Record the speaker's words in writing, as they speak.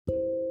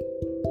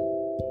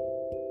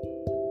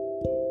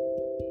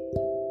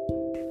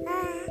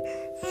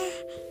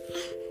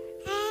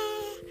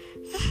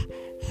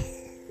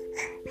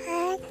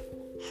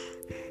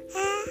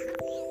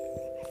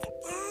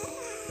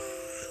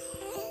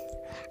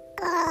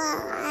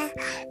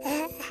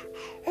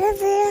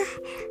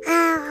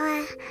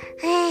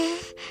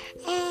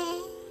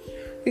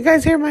You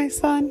guys hear my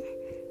son?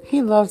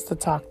 He loves to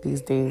talk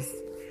these days.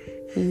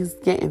 He's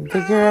getting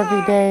bigger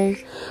every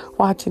day.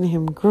 Watching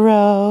him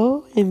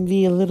grow and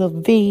be a little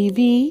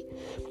baby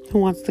who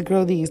wants to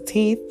grow these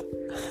teeth.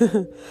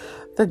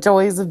 The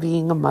joys of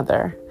being a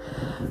mother.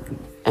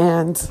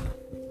 And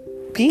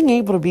being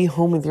able to be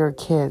home with your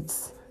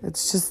kids.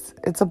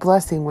 It's a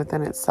blessing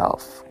within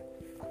itself.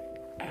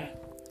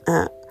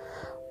 But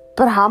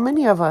how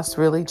many of us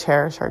really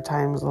cherish our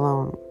times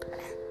alone?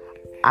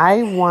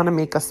 I want to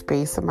make a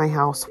space in my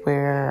house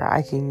where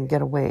I can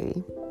get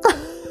away.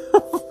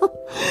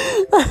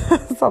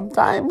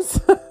 Sometimes.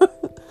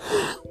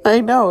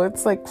 I know,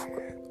 it's like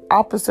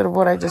opposite of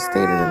what I just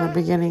stated in the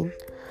beginning.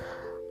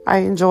 I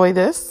enjoy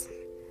this,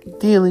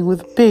 dealing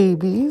with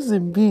babies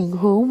and being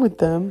home with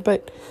them.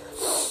 But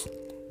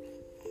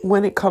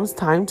when it comes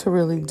time to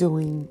really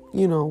doing,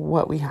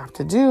 what we have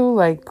to do,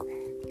 like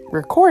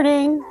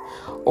recording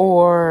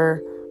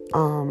or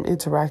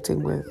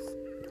interacting with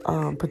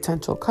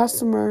potential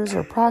customers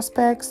or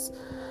prospects,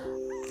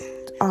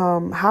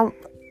 how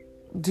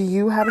do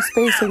you have a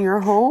space in your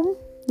home?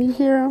 You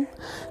hear him?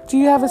 Do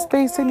you have a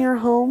space in your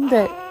home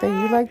that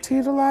you like to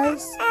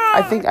utilize?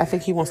 I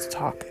think he wants to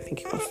talk.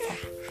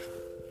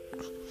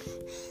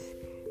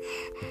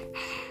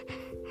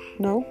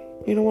 No?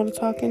 You don't want to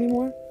talk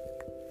anymore?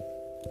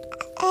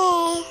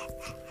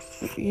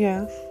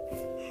 Yeah.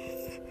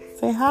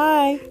 Say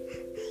hi.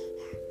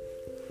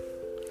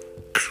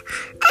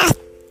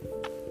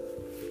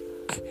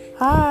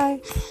 Hi.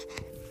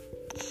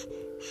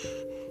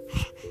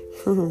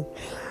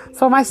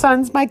 So my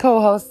son's my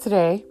co-host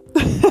today.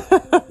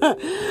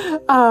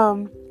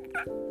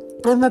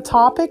 And the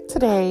topic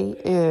today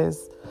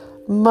is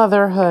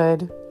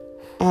motherhood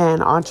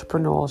and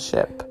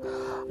entrepreneurship.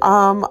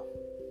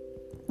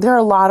 There are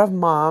a lot of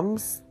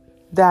moms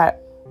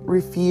that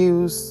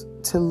refuse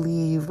to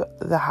leave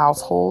the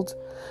household,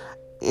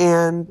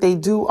 and they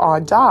do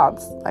odd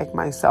jobs like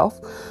myself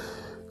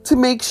to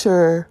make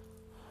sure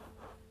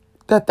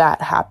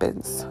that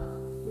happens.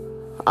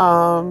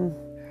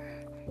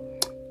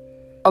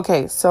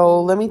 Okay,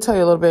 so let me tell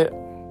you a little bit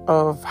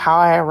of how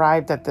I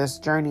arrived at this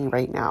journey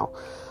right now.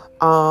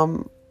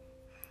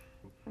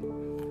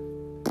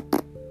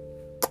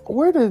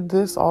 Where did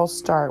this all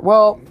start?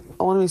 Well,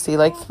 let me see.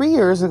 Like 3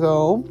 years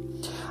ago,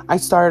 I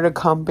started a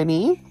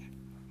company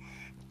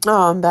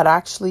that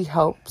actually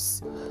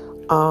helps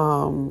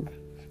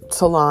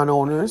salon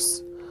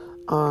owners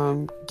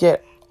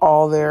get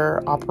all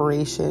their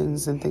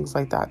operations and things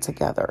like that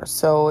together.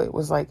 So it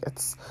was like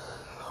it's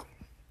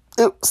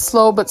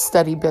slow but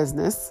steady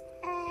business.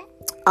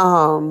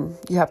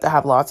 You have to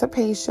have lots of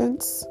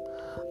patience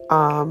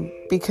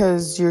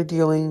because you're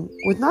dealing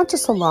with not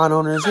just salon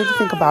owners. You have to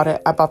think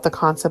about the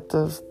concept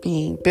of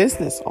being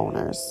business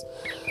owners.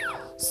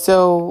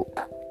 So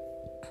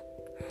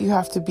you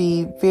have to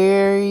be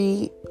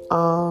very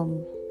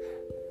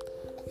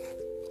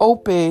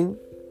open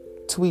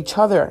to each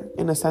other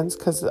in a sense,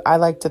 because I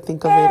like to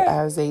think of it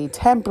as a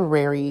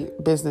temporary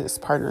business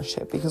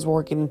partnership because we're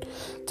working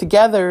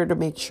together to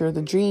make sure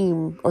the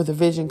dream or the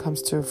vision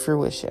comes to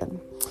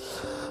fruition.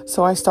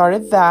 So I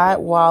started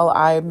that while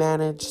I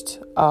managed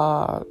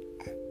an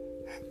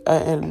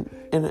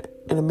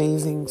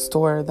amazing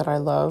store that I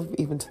love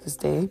even to this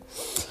day.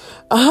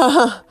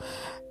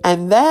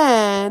 And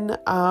then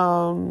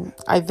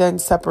I then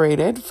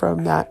separated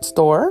from that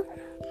store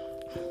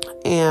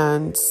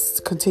and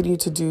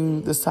continued to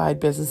do the side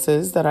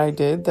businesses that I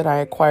did. That I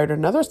acquired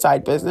another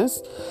side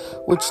business,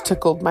 which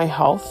tickled my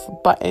health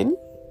button,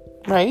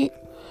 right?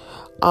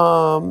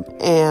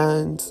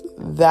 And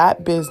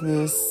that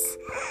business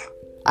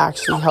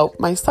actually helped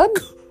my son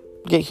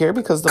get here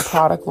because the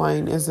product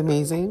line is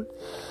amazing.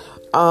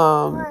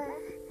 And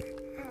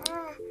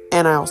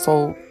I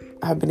also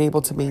have been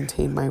able to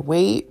maintain my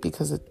weight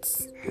because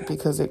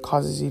it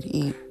causes you to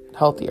eat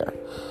healthier,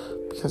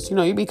 because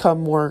you become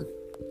more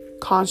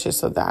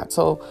conscious of that.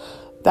 So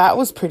that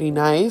was pretty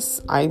nice.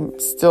 I'm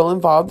still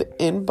involved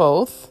in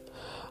both.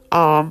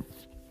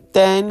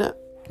 Then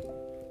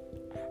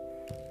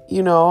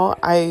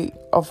I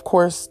of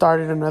course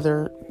started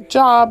another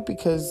job,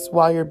 because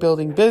while you're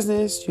building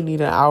business, you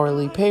need an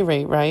hourly pay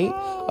rate, right?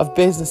 Of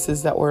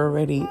businesses that were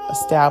already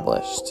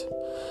established.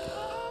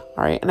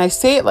 All right. And I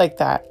say it like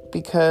that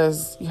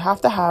because you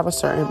have to have a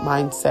certain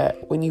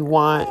mindset when you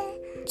want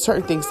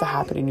certain things to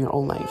happen in your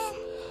own life.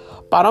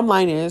 Bottom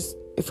line is,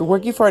 if you're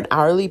working for an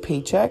hourly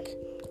paycheck,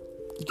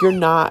 you're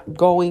not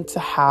going to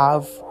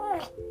have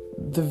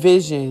the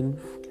vision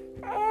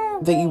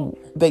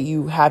that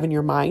you have in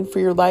your mind for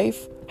your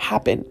life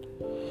happen.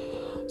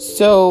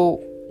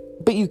 So,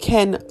 but you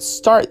can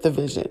start the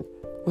vision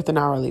with an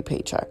hourly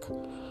paycheck.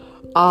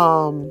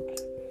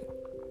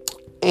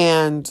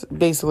 And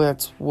basically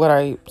that's what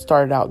I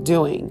started out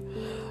doing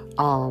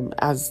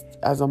as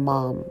a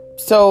mom.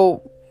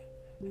 So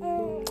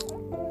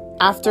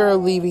after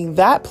leaving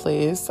that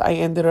place, I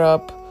ended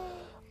up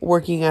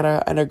working at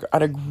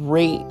a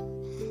great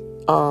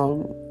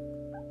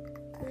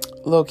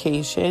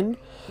location,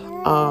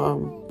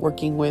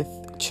 working with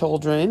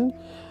children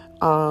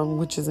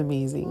which is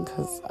amazing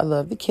because I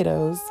love the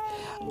kiddos.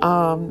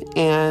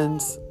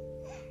 And,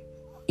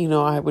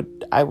 I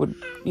would,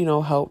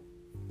 help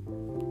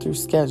through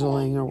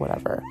scheduling or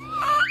whatever,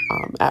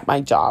 at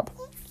my job.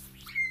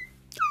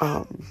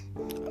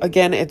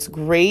 Again, it's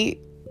great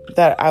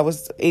that I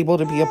was able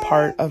to be a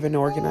part of an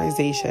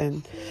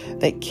organization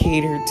that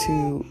catered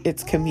to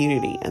its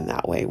community in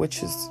that way,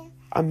 which is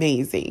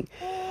amazing.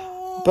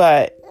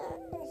 But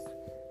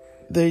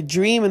the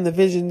dream and the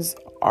visions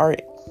are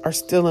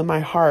still in my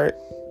heart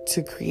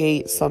to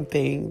create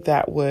something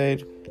that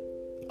would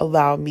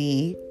allow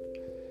me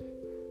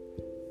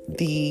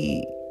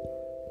the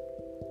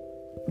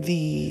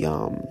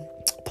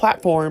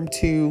platform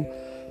to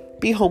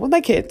be home with my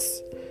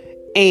kids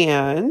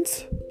and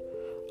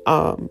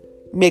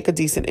make a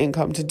decent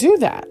income to do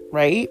that,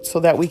 right? So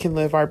that we can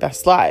live our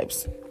best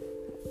lives.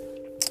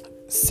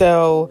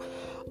 So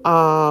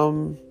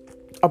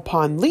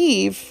upon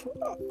leave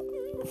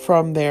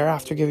from there,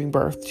 after giving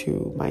birth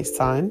to my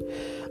son,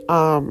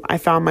 I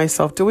found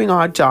myself doing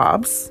odd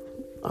jobs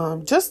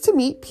just to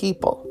meet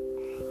people.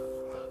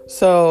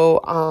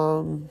 So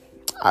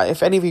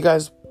if any of you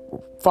guys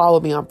follow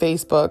me on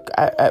Facebook,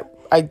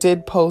 I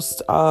did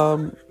post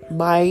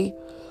my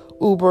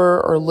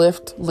Uber or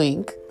Lyft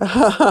link,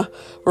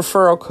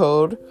 referral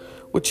code,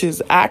 which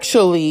is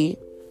actually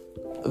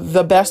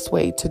the best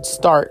way to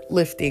start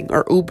lifting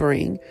or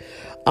Ubering,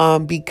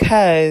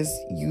 because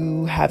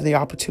you have the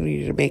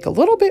opportunity to make a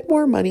little bit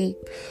more money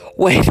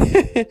when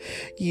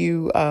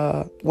you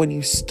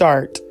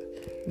start.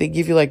 They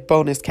give you like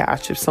bonus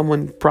cash if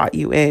someone brought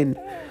you in.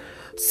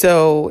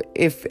 So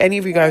if any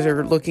of you guys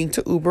are looking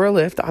to Uber or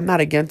Lyft, I'm not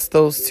against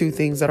those two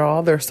things at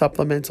all. They're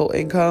supplemental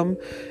income.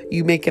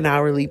 You make an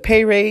hourly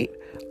pay rate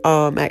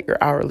at your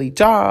hourly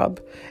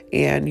job,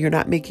 and you're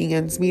not making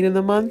ends meet in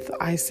the month.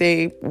 I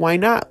say, why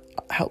not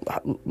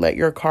let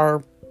your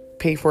car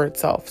pay for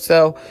itself?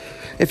 So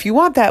if you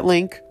want that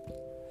link,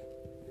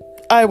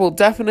 I will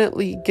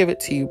definitely give it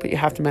to you, but you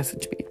have to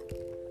message me.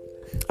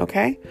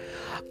 Okay.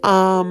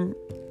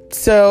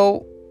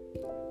 So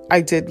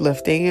I did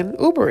lifting and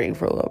Ubering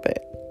for a little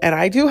bit, and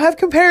I do have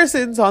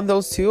comparisons on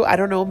those two. I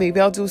don't know, maybe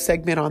I'll do a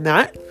segment on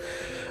that.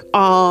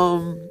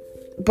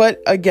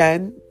 But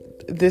again,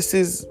 this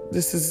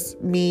is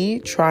me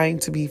trying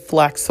to be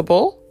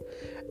flexible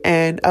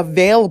and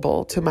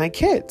available to my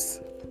kids.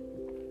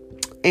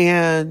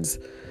 And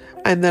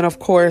then of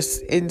course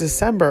in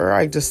December,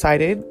 I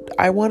decided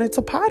I wanted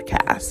to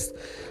podcast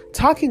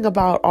talking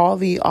about all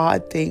the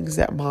odd things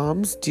that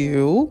moms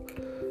do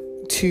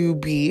to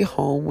be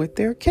home with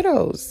their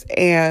kiddos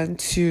and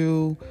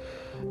to,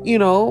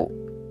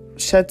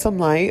 shed some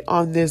light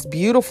on this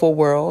beautiful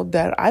world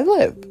that I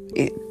live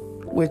in,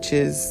 which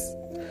is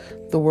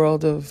the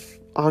world of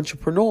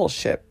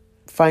entrepreneurship,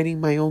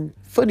 finding my own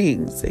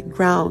footings and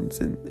grounds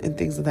and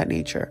things of that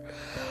nature.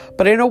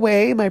 But in a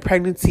way, my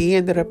pregnancy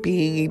ended up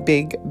being a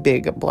big,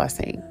 big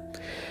blessing,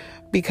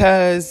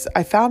 because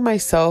I found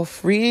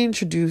myself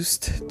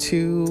reintroduced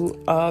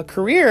to a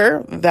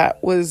career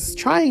that was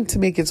trying to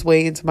make its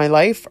way into my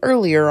life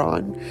earlier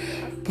on,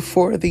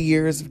 before the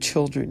years of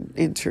children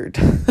entered.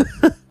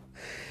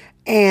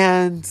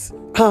 And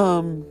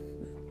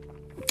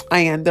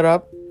I ended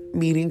up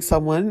meeting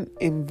someone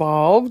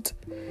involved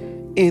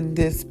in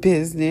this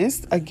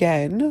business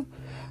again.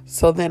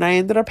 So then I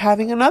ended up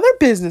having another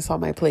business on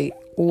my plate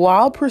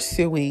while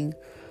pursuing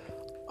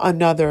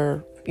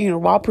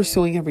while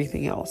pursuing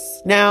everything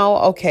else. Now,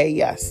 okay,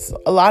 yes,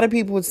 a lot of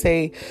people would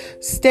say,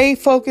 stay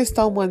focused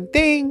on one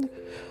thing.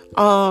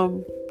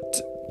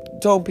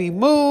 Don't be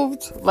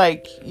moved.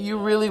 Like, you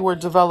really were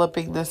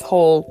developing this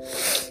whole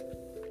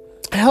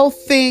health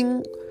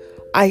thing.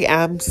 I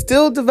am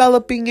still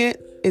developing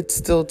it. It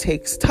still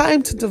takes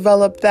time to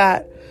develop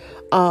that.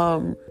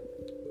 And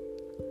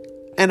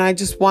I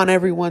just want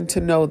everyone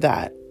to know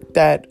that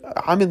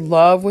I'm in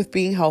love with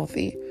being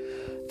healthy.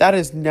 That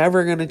is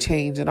never going to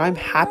change. And I'm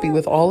happy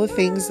with all the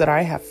things that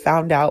I have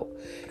found out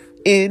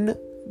in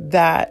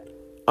that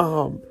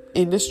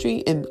industry,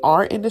 in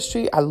our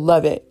industry. I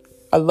love it.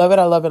 I love it.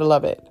 I love it. I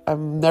love it.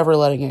 I'm never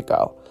letting it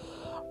go.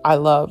 I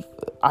love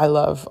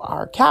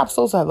our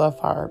capsules. I love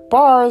our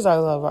bars. I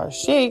love our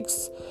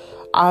shakes.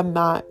 I'm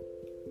not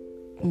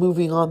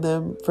moving on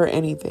them for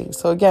anything.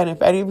 So again,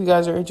 if any of you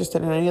guys are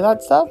interested in any of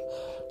that stuff,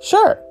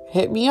 sure,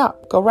 hit me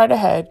up. Go right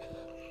ahead.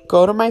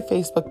 Go to my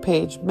Facebook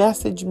page,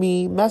 message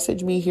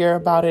me here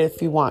about it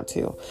if you want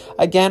to.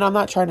 Again, I'm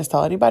not trying to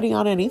sell anybody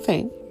on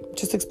anything.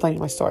 Just explaining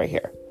my story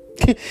here.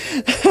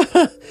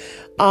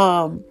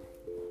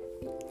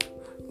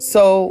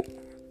 So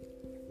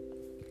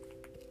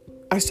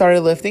I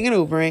started lifting and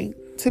Ubering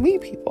to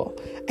meet people,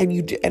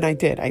 and I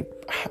did.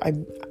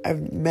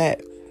 I've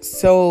met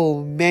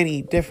so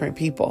many different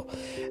people,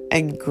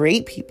 and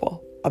great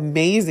people,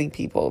 amazing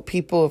people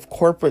of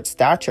corporate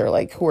stature,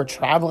 like who are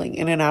traveling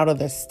in and out of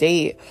the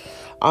state,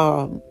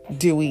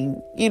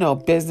 doing,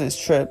 business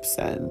trips.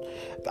 And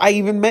I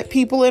even met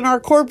people in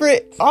our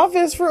corporate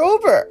office for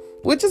Uber,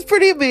 which is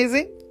pretty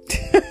amazing.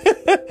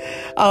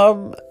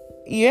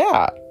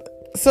 Yeah.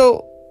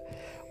 So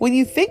when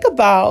you think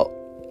about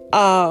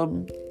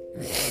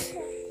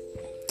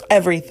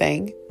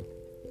everything,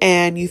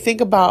 and you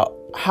think about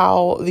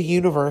how the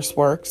universe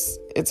works,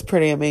 it's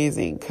pretty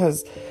amazing.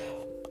 Because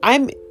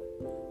I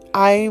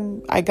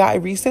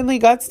recently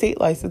got state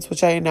license,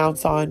 which I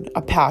announced on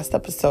a past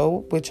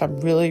episode, which I'm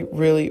really,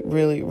 really,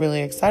 really,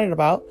 really excited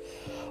about.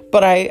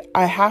 But I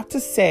have to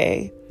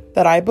say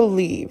that I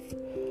believe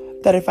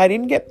that if I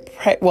didn't get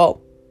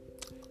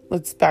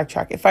let's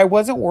backtrack. If I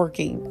wasn't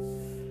working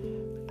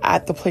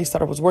at the place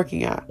that I was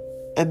working at,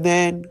 and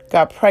then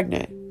got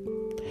pregnant,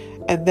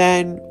 and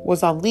then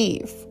was on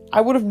leave,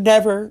 I would have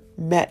never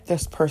met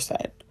this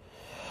person.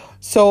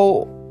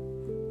 So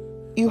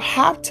you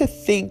have to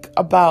think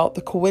about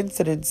the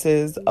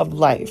coincidences of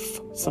life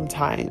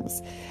sometimes,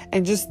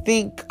 and just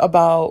think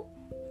about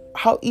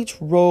how each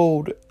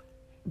road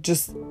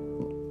just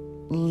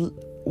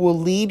will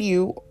lead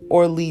you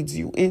or leads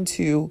you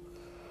into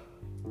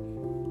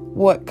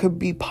what could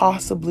be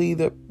possibly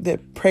the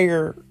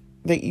prayer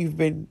that you've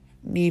been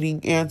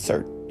needing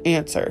answered.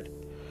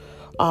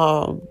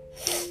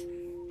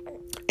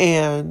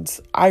 And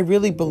I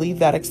really believe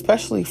that,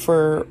 especially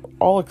for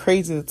all the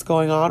crazy that's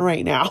going on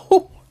right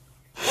now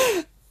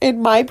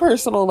in my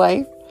personal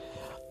life.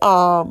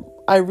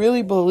 I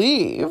really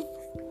believe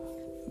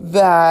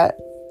that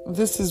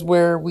this is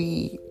where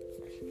we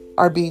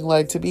are being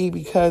led to be,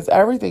 because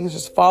everything is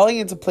just falling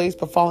into place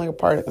but falling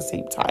apart at the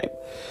same time.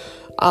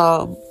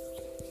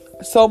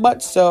 So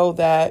much so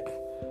that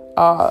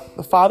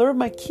the father of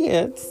my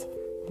kids,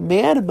 the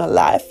man in my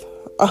life,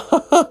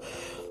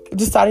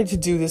 decided to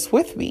do this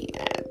with me.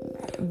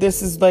 And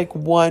this is like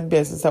one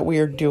business that we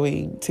are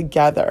doing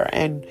together.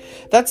 And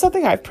that's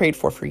something I've prayed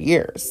for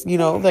years. You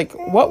know, like,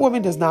 what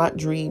woman does not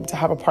dream to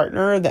have a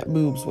partner that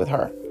moves with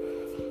her?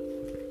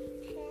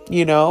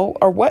 You know,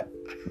 or what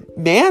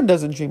man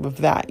doesn't dream of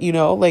that? You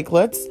know, like,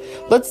 let's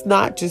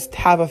not just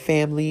have a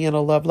family and a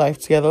love life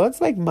together.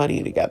 Let's make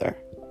money together.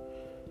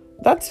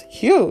 That's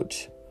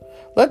huge.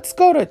 Let's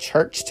go to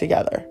church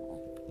together.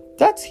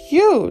 That's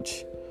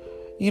huge.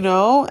 You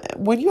know,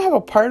 when you have a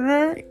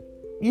partner,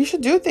 you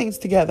should do things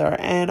together.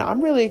 And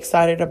I'm really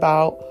excited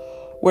about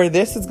where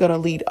this is going to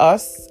lead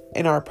us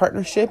in our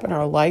partnership and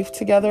our life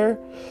together.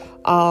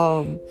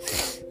 And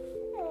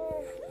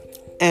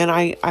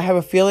I have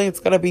a feeling it's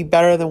going to be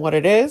better than what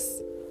it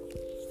is.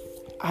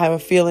 I have a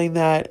feeling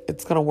that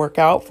it's going to work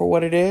out for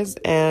what it is.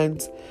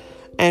 And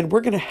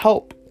we're going to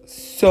help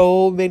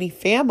so many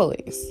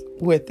families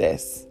with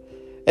this.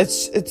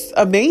 It's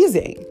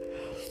amazing,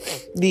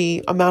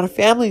 the amount of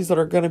families that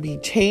are going to be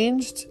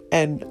changed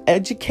and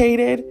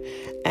educated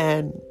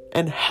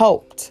and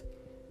helped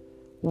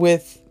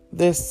with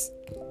this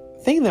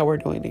thing that we're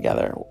doing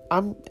together.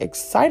 I'm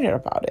excited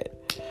about it.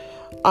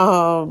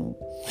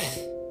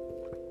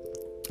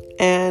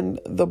 And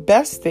the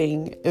best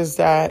thing is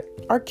that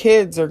our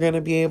kids are going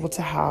to be able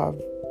to have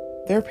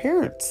their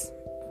parents.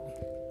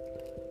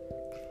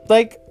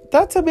 Like,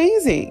 that's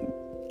amazing.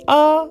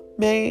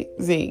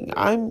 Amazing.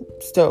 I'm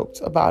stoked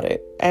about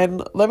it.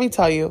 And let me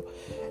tell you,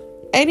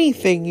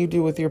 anything you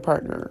do with your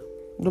partner,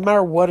 no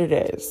matter what it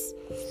is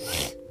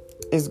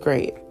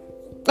great.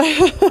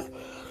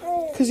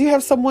 Because you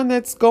have someone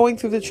that's going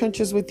through the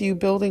trenches with you,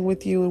 building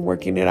with you, and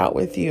working it out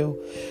with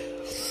you.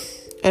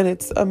 And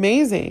it's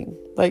amazing.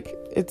 Like,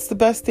 it's the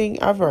best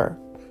thing ever.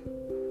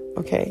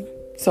 Okay,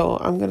 so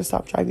I'm going to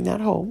stop driving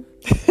that home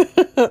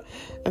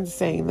and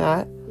saying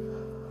that.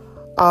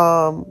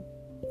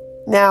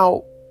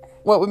 Now,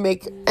 what would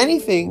make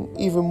anything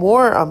even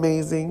more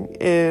amazing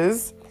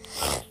is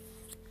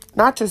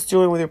not just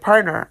doing with your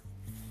partner,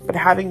 but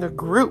having a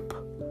group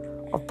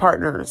of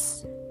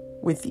partners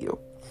with you.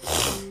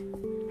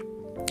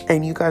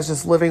 And you guys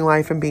just living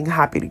life and being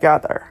happy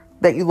together,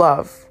 that you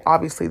love.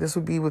 Obviously, this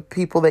would be with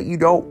people that you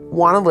don't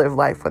want to live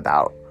life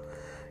without,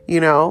 you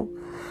know?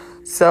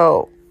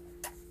 So,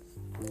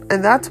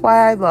 and that's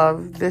why I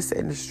love this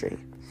industry,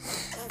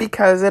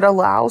 because it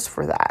allows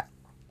for that.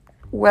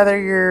 Whether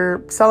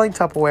you're selling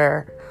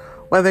Tupperware,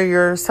 whether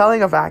you're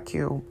selling a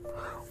vacuum,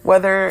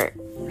 whether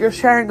you're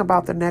sharing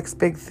about the next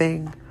big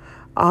thing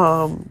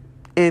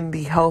in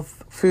the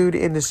health food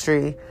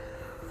industry,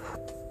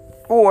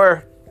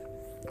 or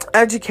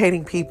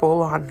educating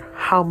people on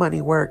how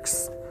money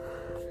works.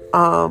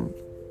 The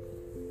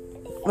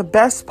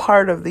best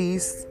part of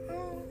these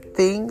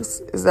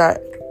things is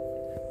that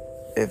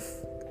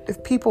if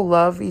people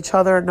love each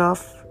other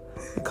enough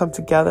and come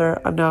together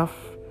enough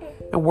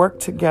and work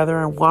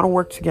together and want to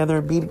work together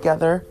and be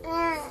together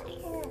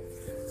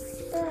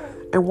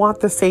and want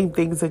the same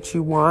things that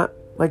you want,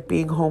 like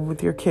being home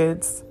with your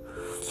kids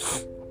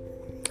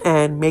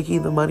and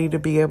making the money to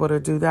be able to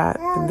do that,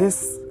 and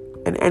this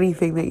and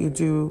anything that you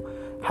do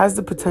has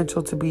the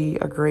potential to be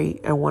a great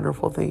and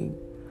wonderful thing.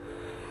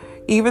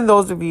 Even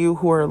those of you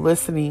who are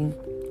listening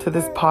to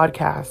this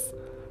podcast,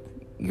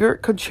 you're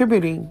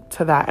contributing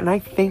to that, and I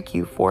thank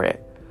you for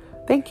it.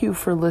 Thank you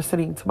for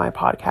listening to my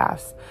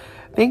podcast.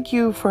 Thank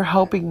you for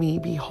helping me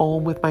be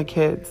home with my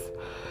kids.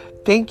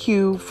 Thank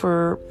you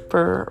for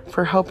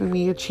helping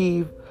me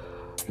achieve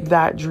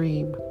that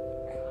dream.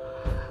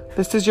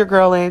 This is your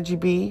girl, Angie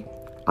B,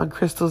 on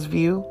Crystal's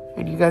View.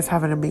 And you guys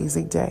have an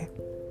amazing day.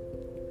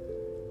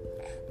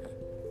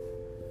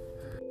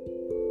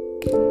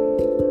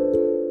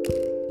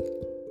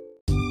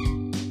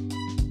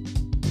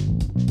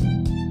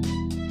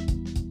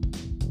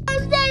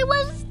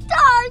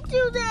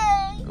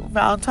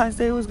 Valentine's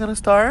Day was going to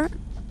start?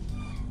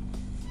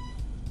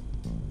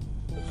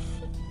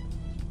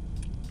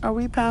 Are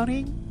we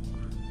pouting?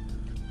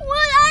 Well,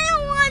 I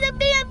don't want to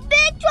be in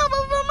big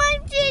trouble for my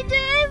teacher.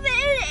 If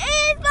it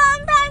is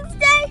Valentine's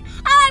Day,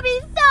 I'll be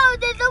so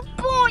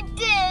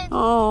disappointed.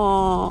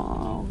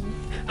 Oh.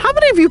 How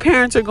many of you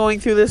parents are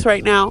going through this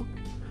right now?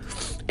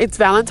 It's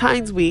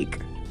Valentine's week.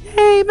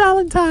 Hey,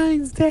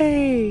 Valentine's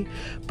Day.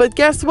 But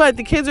guess what?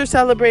 The kids are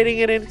celebrating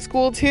it in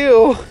school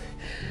too.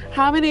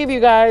 How many of you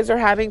guys are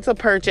having to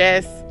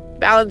purchase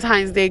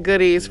Valentine's Day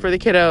goodies for the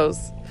kiddos?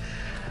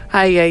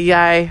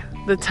 Ay.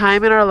 The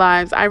time in our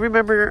lives. I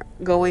remember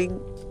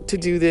going to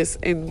do this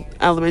in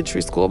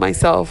elementary school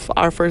myself.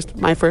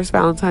 My first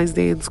Valentine's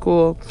Day in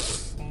school.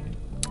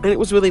 And it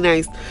was really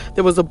nice.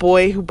 There was a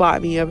boy who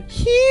bought me a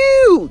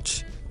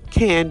huge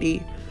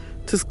candy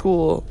to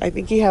school. I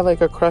think he had like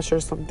a crush or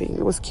something.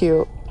 It was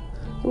cute.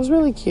 It was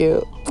really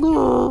cute.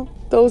 Aw,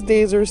 those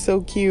days are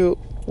so cute.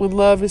 When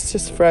love is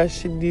just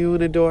fresh and new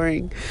and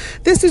adoring.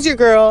 This is your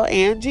girl,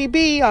 Angie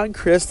B, on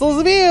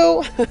Crystal's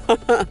View.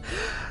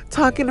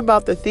 Talking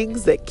about the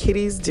things that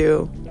kitties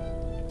do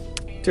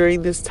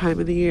during this time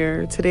of the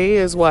year. Today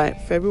is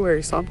what?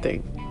 February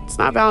something. It's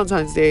not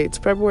Valentine's Day. It's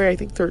February, I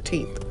think,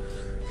 13th.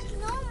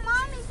 No,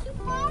 Mommy,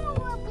 tomorrow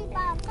will be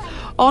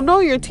Valentine's. Oh, no,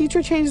 your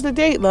teacher changed the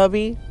date,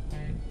 lovey.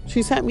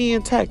 She sent me a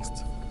text.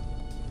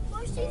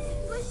 Well, she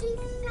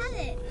said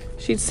it.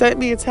 She sent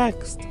me a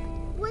text.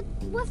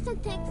 What's the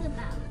text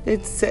about?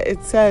 It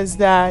says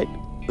that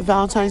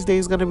Valentine's Day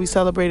is going to be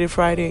celebrated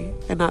Friday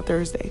and not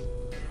Thursday.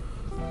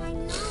 I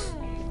know.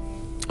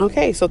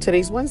 Okay, so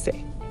today's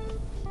Wednesday.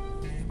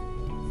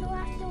 So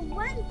after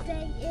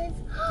Wednesday is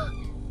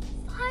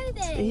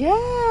Friday.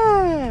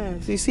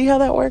 Yes. You see how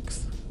that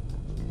works?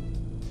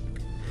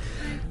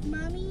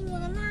 Mommy, we're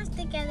going to have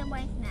to get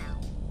away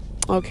now.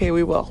 Okay,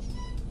 we will.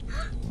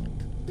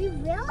 We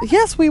will?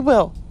 Yes, we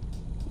will.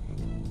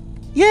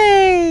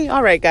 Yay!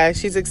 All right, guys,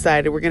 she's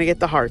excited. We're going to get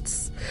the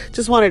hearts.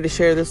 Just wanted to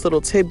share this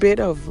little tidbit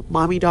of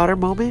mommy-daughter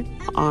moment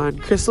on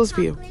Crystal's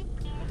View.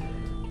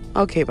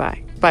 Okay,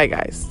 bye. Bye,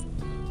 guys.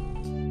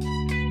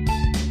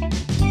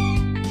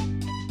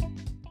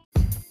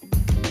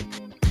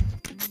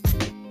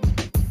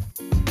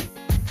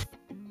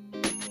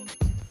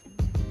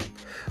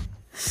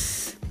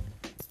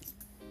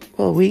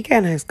 Well,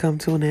 weekend has come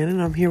to an end,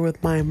 and I'm here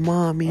with my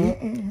mommy.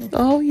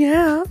 Oh,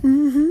 yeah.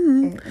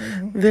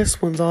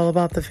 This one's all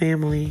about the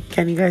family.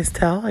 Can you guys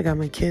tell? I got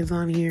my kids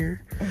on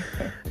here,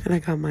 and I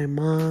got my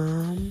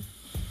mom.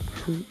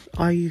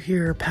 All you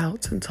hear are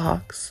pouts and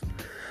talks.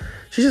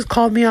 She just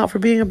called me out for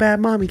being a bad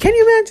mommy. Can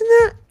you imagine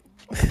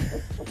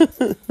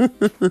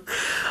that?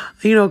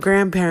 You know,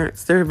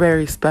 grandparents, they're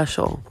very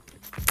special.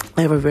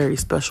 They have a very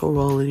special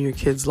role in your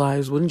kids'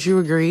 lives. Wouldn't you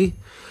agree?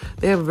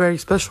 They have a very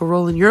special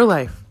role in your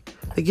life.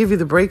 They give you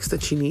the breaks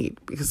that you need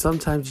because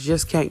sometimes you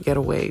just can't get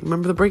away.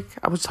 Remember the break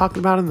I was talking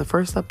about in the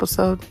first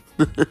episode?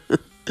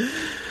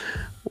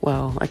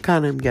 Well, I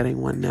kind of am getting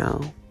one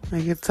now.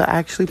 I get to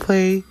actually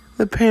play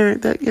the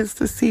parent that gets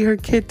to see her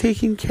kid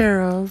taken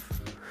care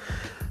of.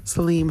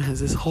 Salim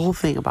has this whole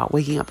thing about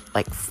waking up at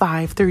like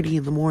 5:30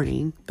 in the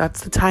morning.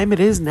 That's the time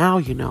it is now,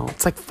 you know.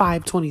 It's like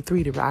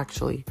 5:23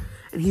 actually.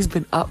 And he's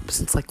been up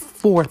since like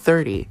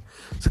 4:30.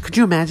 So could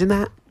you imagine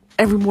that?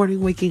 Every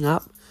morning waking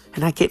up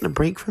and not getting a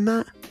break from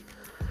that?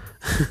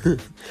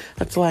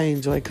 That's why I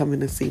enjoy coming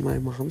to see my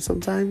mom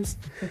sometimes.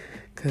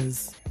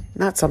 Because,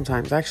 not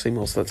sometimes, actually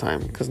most of the time.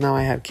 Because now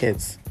I have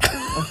kids.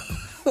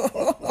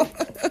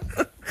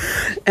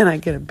 And I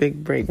get a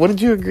big break.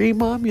 Wouldn't you agree,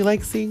 Mom? You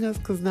like seeing us?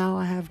 Because now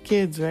I have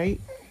kids, right?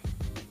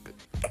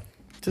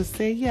 Just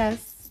say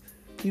yes.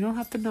 You don't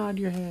have to nod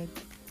your head.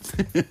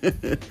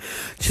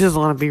 She doesn't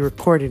want to be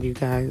recorded, you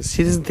guys.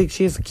 She doesn't think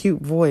she has a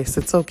cute voice.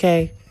 It's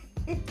okay.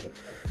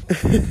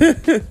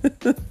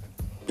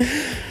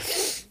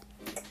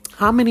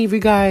 How many of you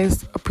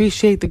guys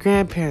appreciate the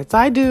grandparents?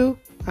 I do.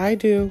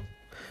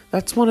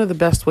 That's one of the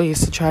best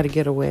ways to try to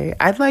get away.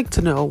 I'd like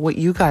to know what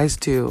you guys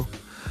do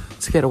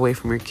to get away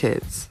from your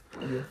kids.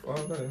 Your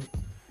father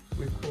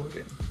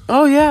recording.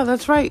 Oh, yeah,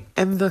 that's right.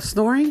 And the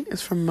snoring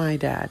is from my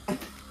dad.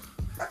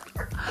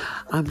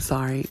 I'm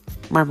sorry.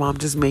 My mom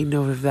just made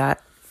note of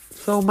that.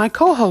 So my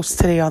co-host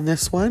today on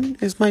this one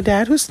is my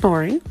dad who's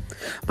snoring,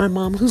 my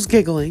mom who's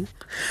giggling,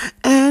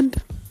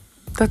 and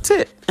that's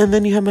it. And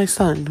then you have my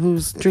son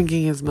who's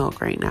drinking his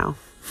milk right now.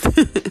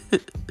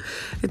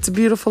 It's a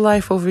beautiful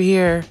life over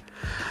here.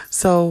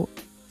 So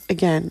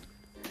again,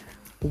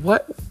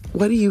 what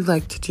do you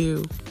like to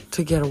do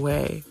to get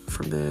away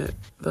from the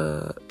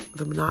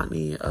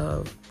monotony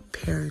of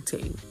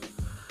parenting?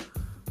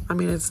 I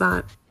mean, it's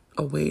not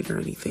a weight or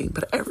anything,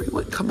 but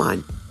everyone, come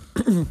on.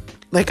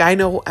 Like I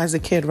know as a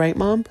kid, right,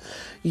 Mom?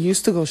 You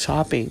used to go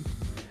shopping.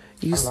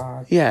 A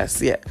lot.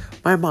 Yes, yeah.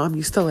 My mom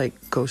used to like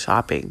go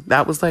shopping.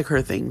 That was like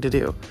her thing to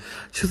do.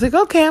 She was like,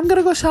 okay, I'm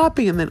gonna go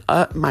shopping. And then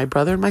my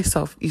brother and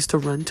myself used to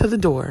run to the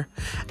door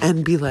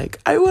and be like,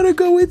 I want to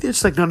go with you.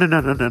 She's like, no.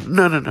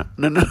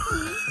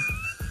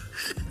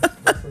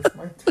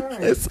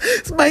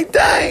 It's my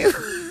time.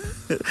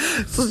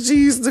 So she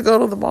used to go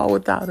to the mall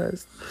without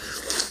us.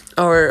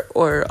 Or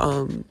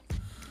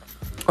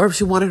if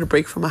she wanted a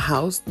break from the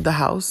house,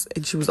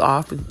 and she was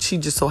off, and she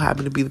just so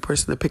happened to be the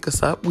person to pick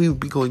us up, we would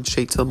be going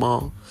straight to the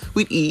mall.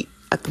 We'd eat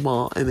at the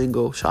mall and then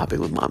go shopping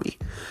with mommy.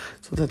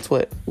 So that's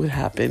what would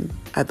happen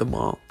at the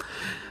mall.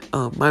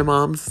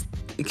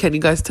 Can you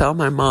guys tell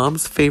my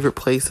mom's favorite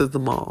place is the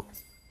mall?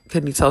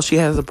 Can you tell she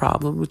has a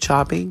problem with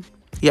shopping?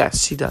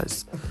 Yes, she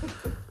does.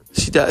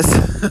 She does.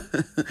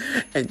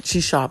 And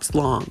she shops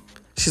long.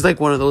 She's like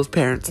one of those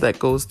parents that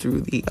goes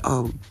through the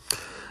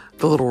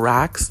little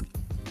racks,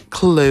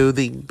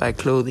 clothing by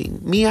clothing.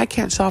 Me, I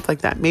can't shop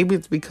like that. Maybe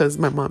it's because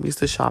my mom used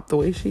to shop the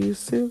way she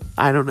used to.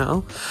 I don't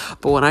know.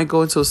 But when I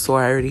go into a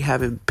store, I already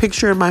have a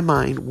picture in my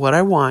mind what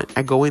I want.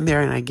 I go in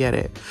there and I get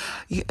it.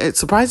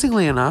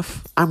 Surprisingly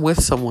enough, I'm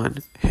with someone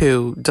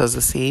who does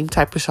the same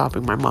type of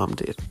shopping my mom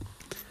did.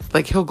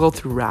 Like, he'll go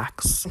through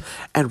racks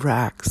and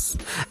racks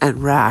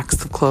and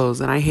racks of clothes,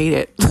 and I hate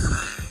it.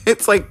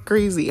 It's like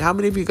crazy. How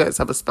many of you guys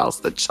have a spouse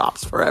that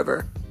shops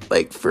forever?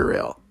 Like, for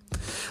real.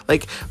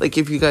 Like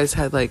if you guys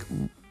had like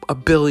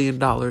 $1 billion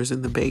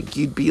in the bank,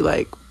 you'd be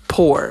like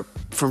poor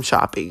from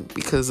shopping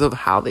because of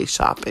how they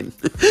shop, and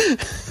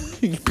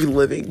you'd be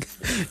living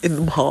in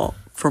the mall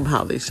from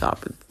how they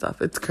shop and stuff.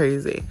 It's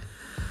crazy.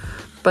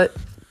 But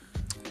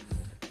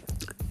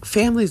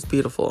family's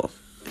beautiful,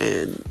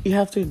 and you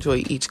have to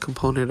enjoy each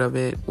component of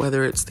it,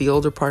 whether it's the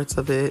older parts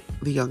of it,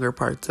 the younger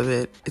parts of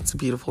it. It's a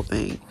beautiful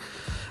thing.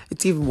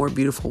 It's even more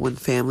beautiful when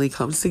family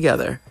comes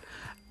together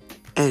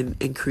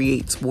and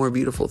creates more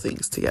beautiful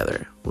things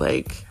together,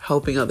 like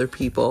helping other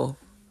people,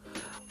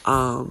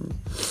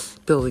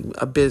 building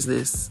a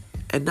business,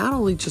 and not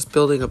only just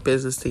building a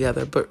business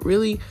together, but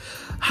really,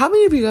 how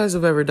many of you guys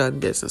have ever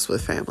done business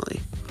with family?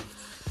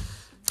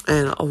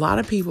 And a lot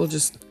of people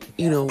just,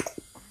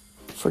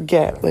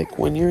 forget, like,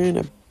 when you're in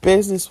a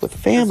business with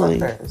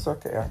family. It's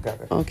okay. I got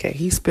it. Okay,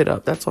 he spit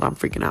up. That's what I'm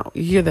freaking out.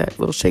 You hear that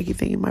little shaky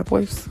thing in my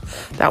voice?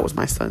 That was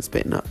my son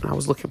spitting up, and I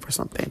was looking for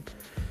something.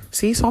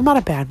 See, so I'm not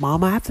a bad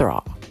mama after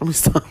all. Let me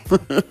stop.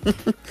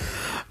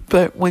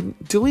 But when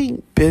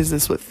doing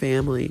business with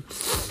family,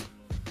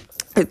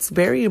 it's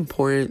very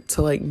important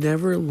to like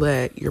never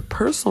let your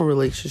personal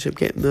relationship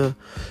get in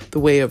the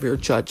way of your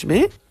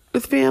judgment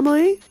with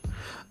family,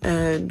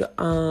 and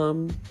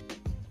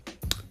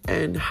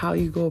how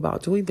you go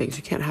about doing things.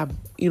 You can't have,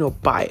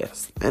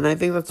 bias. And I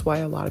think that's why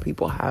a lot of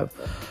people have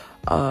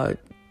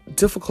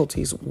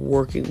difficulties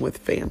working with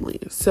family.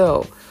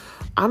 So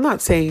I'm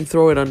not saying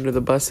throw it under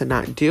the bus and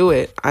not do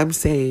it. I'm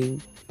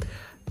saying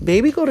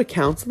maybe go to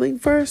counseling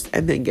first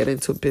and then get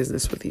into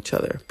business with each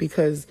other,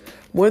 because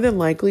more than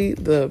likely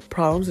the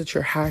problems that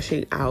you're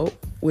hashing out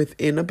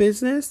within a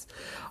business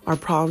are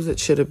problems that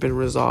should have been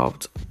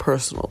resolved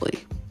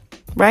personally,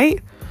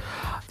 right?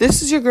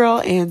 This is your girl,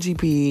 Angie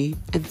B,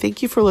 and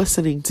thank you for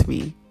listening to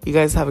me. You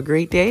guys have a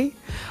great day.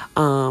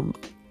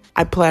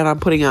 I plan on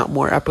putting out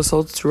more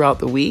episodes throughout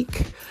the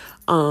week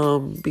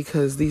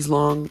because these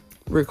long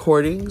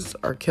recordings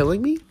are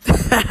killing me.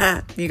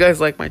 You guys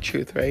like my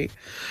truth, right?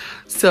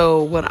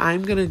 So what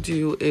I'm going to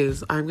do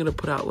is I'm going to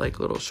put out like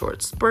little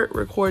short spurt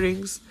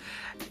recordings,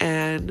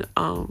 and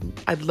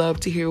I'd love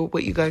to hear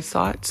what you guys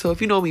thought. So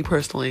if you know me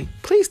personally,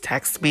 please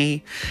text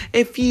me.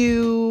 If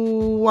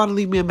you want to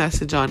leave me a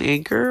message on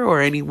Anchor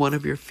or any one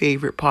of your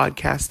favorite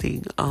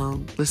podcasting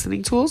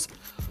listening tools,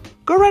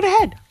 go right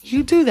ahead.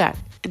 You do that.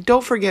 And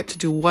don't forget to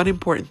do one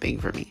important thing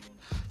for me.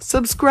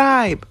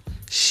 Subscribe,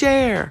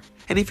 share,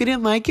 and if you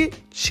didn't like it,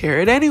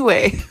 share it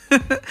anyway.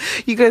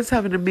 You guys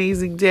have an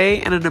amazing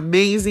day and an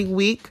amazing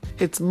week.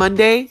 It's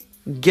Monday.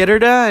 Get her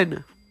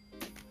done.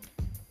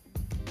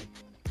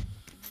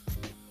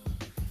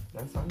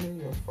 That's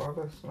only your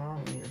father's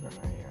song. You're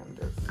gonna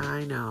understand.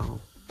 I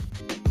know.